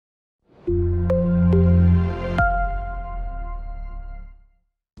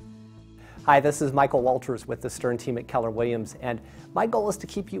Hi, this is Michael Walters with the Stern team at Keller Williams, and my goal is to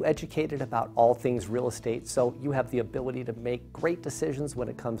keep you educated about all things real estate so you have the ability to make great decisions when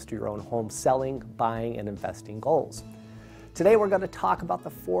it comes to your own home selling, buying, and investing goals. Today we're going to talk about the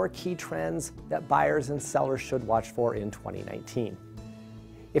 4 key trends that buyers and sellers should watch for in 2019.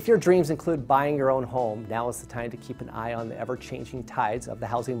 If your dreams include buying your own home, now is the time to keep an eye on the ever-changing tides of the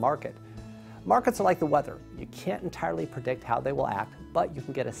housing market. Markets are like the weather. You can't entirely predict how they will act, but you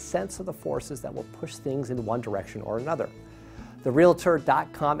can get a sense of the forces that will push things in one direction or another. The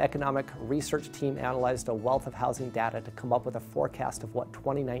Realtor.com economic research team analyzed a wealth of housing data to come up with a forecast of what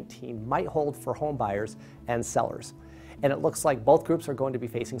 2019 might hold for home buyers and sellers. And it looks like both groups are going to be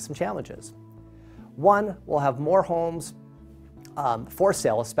facing some challenges. One, we'll have more homes for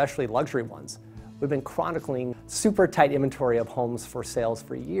sale, especially luxury ones. We've been chronicling super tight inventory of homes for sales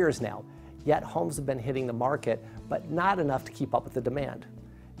for years now. Yet homes have been hitting the market, but not enough to keep up with the demand.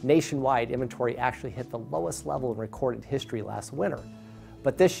 Nationwide, inventory actually hit the lowest level in recorded history last winter,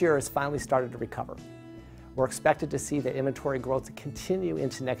 but this year has finally started to recover. We're expected to see the inventory growth continue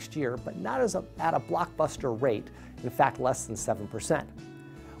into next year, but not at a blockbuster rate, in fact less than 7%.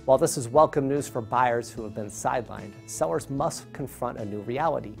 While this is welcome news for buyers who have been sidelined, sellers must confront a new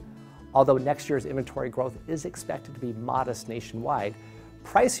reality. Although next year's inventory growth is expected to be modest nationwide,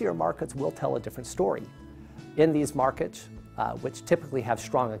 pricier markets will tell a different story. In these markets, which typically have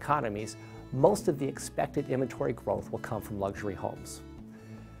strong economies, most of the expected inventory growth will come from luxury homes.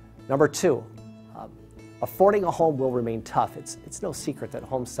 Number 2, affording a home will remain tough. It's no secret that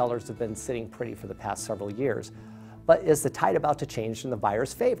home sellers have been sitting pretty for the past several years. But is the tide about to change in the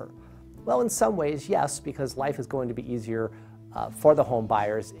buyer's favor? Well, in some ways, yes, because life is going to be easier for the home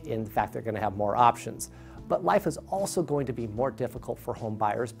buyers. In fact, they're going to have more options. But life is also going to be more difficult for home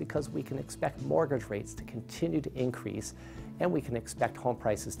buyers because we can expect mortgage rates to continue to increase and we can expect home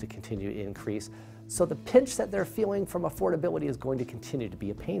prices to continue to increase. So the pinch that they're feeling from affordability is going to continue to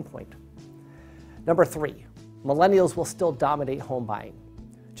be a pain point. Number 3, millennials will still dominate home buying.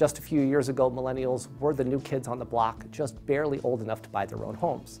 Just a few years ago, millennials were the new kids on the block, just barely old enough to buy their own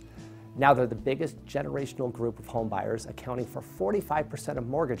homes. Now they're the biggest generational group of home buyers, accounting for 45% of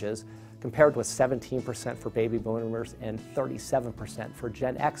mortgages, compared with 17% for baby boomers and 37% for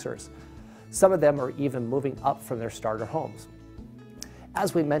Gen Xers. Some of them are even moving up from their starter homes.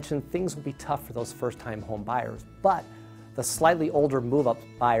 As we mentioned, things will be tough for those first-time home buyers, but the slightly older move-up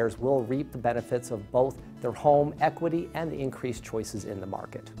buyers will reap the benefits of both their home equity and the increased choices in the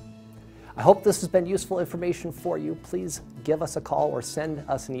market. I hope this has been useful information for you. Please give us a call or send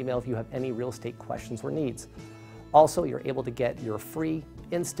us an email if you have any real estate questions or needs. Also, you're able to get your free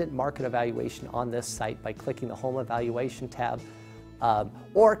instant market evaluation on this site by clicking the Home Evaluation tab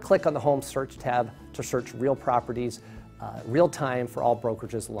or click on the Home Search tab to search real properties real time for all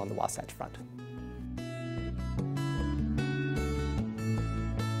brokerages along the Wasatch Front.